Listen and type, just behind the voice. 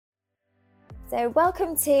So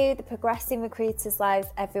welcome to the Progressing Recruiters Lives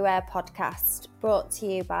Everywhere podcast, brought to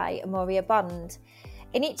you by Amoria Bond.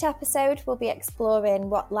 In each episode, we'll be exploring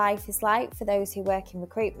what life is like for those who work in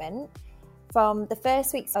recruitment, from the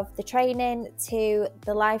first weeks of the training to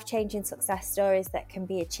the life-changing success stories that can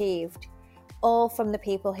be achieved, all from the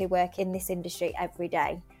people who work in this industry every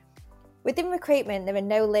day. Within recruitment, there are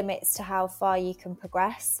no limits to how far you can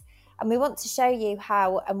progress, and we want to show you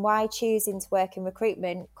how and why choosing to work in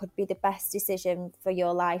recruitment could be the best decision for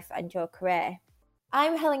your life and your career.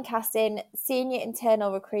 I'm Helen Cassin, Senior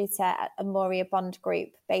Internal Recruiter at Amoria Bond Group,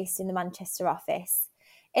 based in the Manchester office.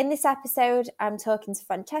 In this episode, I'm talking to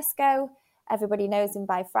Francesco. Everybody knows him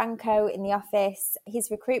by Franco in the office. He's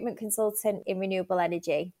recruitment consultant in renewable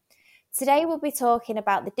energy. Today, we'll be talking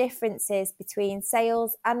about the differences between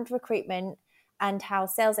sales and recruitment and how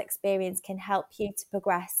sales experience can help you to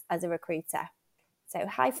progress as a recruiter. So,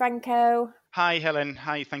 hi, Franco. Hi, Helen.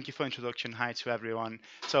 Hi, thank you for the introduction. Hi to everyone.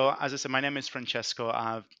 So, as I said, my name is Francesco.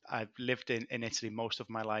 I've lived in Italy most of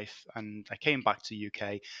my life, and I came back to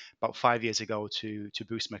UK about 5 years ago to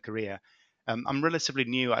boost my career. I'm relatively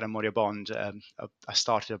new at Amoria Bond. I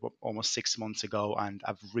started almost 6 months ago, and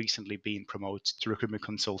I've recently been promoted to recruitment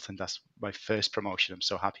consultant. That's my first promotion. I'm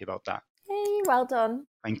so happy about that. Hey, well done.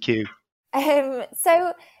 Thank you.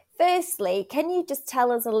 So, firstly, can you just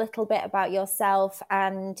tell us a little bit about yourself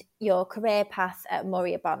and your career path at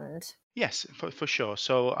Amoria Bond? Yes, for sure.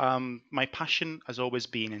 So my passion has always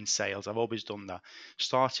been in sales. I've always done that,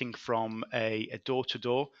 starting from a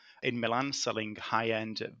door-to-door in Milan, selling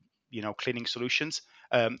high-end, cleaning solutions,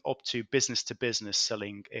 up to business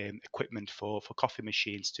selling equipment for coffee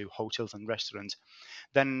machines to hotels and restaurants.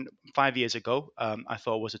 Then 5 years ago, I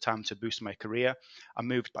thought it was a time to boost my career. I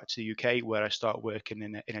moved back to the UK, where I started working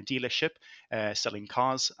in a dealership, selling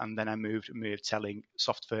cars, and then I moved selling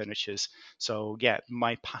soft furnitures. So yeah,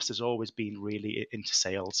 my past has always been really into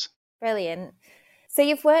sales. Brilliant. So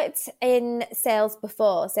you've worked in sales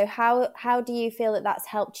before. So how do you feel that that's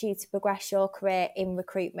helped you to progress your career in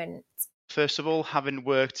recruitment? First of all, having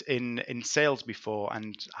worked in sales before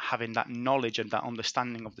and having that knowledge and that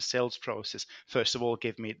understanding of the sales process, first of all,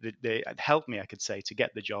 helped me, I could say, to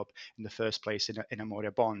get the job in the first place in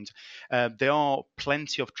Amoria Bond. There are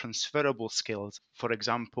plenty of transferable skills. For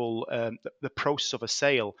example, the process of a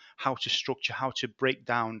sale, how to structure, how to break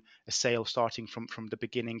down a sale starting from the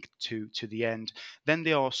beginning to the end. Then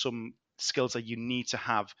there are some skills that you need to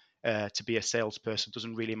have to be a salesperson. It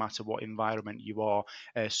doesn't really matter what environment you are.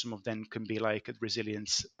 Some of them can be like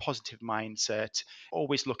resilience, positive mindset,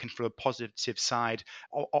 always looking for a positive side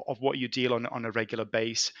of what you deal on a regular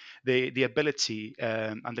base. The ability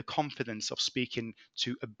and the confidence of speaking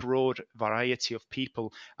to a broad variety of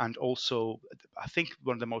people, and also I think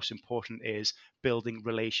one of the most important is building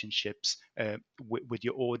relationships with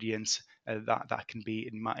your audience. That can be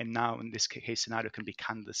in this case scenario, can be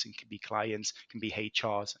candidates, and can be clients, can be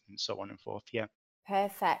HRs, and so on and forth. Yeah.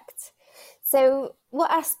 Perfect. So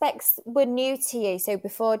what aspects were new to you? So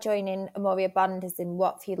before joining Amoria Bond, as in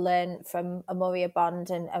what have you learned from Amoria Bond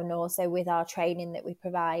and also with our training that we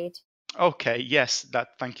provide? Okay, yes,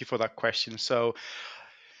 thank you for that question. So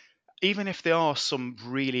even if there are some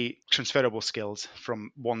really transferable skills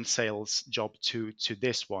from one sales job to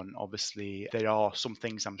this one, obviously there are some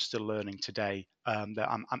things I'm still learning today that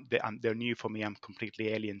they're new for me. I'm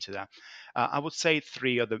completely alien to that. I would say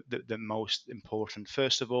three are the most important.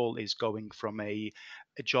 First of all is going from a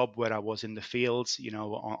job where I was in the fields,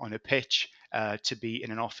 on a pitch, to be in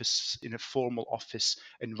an office, in a formal office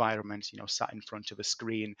environment, sat in front of a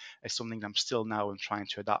screen, is something I'm still now trying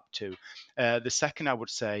to adapt to. The second I would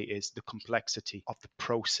say is the complexity of the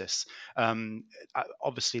process.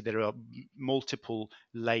 Obviously, there are multiple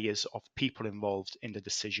layers of people involved in the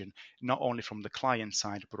decision, not only from the client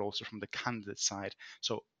side, but also from the candidate side.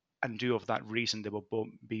 So, and due of that reason, there will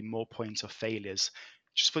be more points of failures.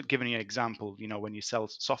 Just for giving you an example, when you sell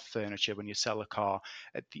soft furniture, when you sell a car,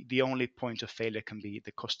 the only point of failure can be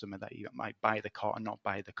the customer that you might buy the car or not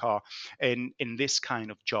buy the car. In this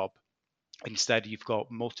kind of job, instead, you've got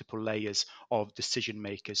multiple layers of decision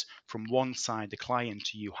makers. From one side, the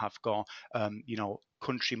client, you have got,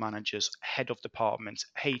 country managers, head of departments,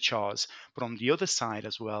 HRs. But on the other side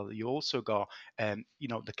as well, you also got,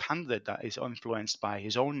 the candidate that is influenced by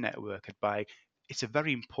his own network and by. It's a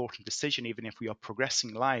very important decision. Even if we are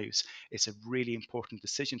progressing lives, it's a really important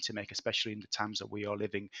decision to make, especially in the times that we are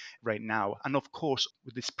living right now. And of course,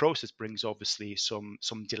 this process brings obviously some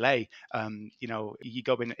delay. You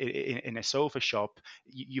go in a sofa shop,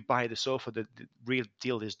 you buy the sofa, the real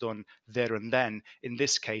deal is done there and then. In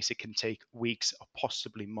this case, it can take weeks or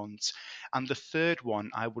possibly months. And the third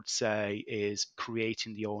one I would say is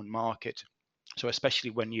creating the own market. So especially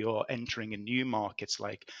when you're entering in new markets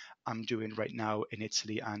like I'm doing right now in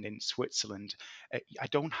Italy and in Switzerland, I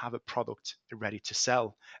don't have a product ready to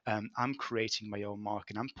sell. I'm creating my own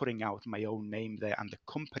market. I'm putting out my own name there and the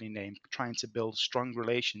company name, trying to build strong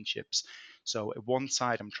relationships. So at one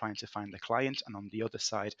side, I'm trying to find the client, and on the other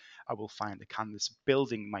side, I will find the candidates,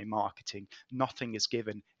 building my marketing. Nothing is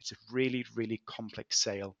given. It's a really, really complex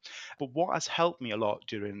sale. But what has helped me a lot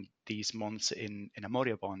during these months in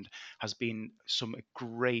Amoria Bond has been some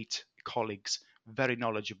great colleagues, very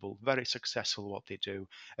knowledgeable, very successful at what they do.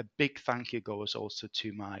 A big thank you goes also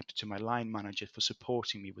to my line manager for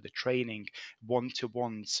supporting me with the training,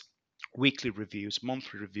 one-to-ones, weekly reviews,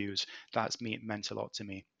 monthly reviews. Meant a lot to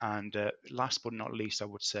me. And last but not least, I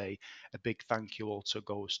would say a big thank you also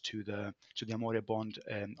goes to the Amoria Bond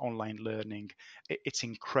online learning. It's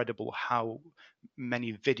incredible how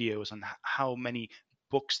many videos and how many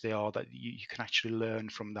books there are that you can actually learn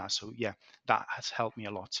from that. So yeah, that has helped me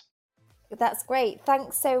a lot. That's great.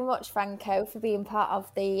 Thanks so much, Franco, for being part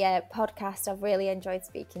of the podcast. I've really enjoyed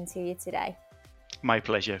speaking to you today. My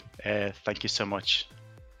pleasure. Thank you so much.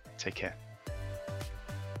 Take care.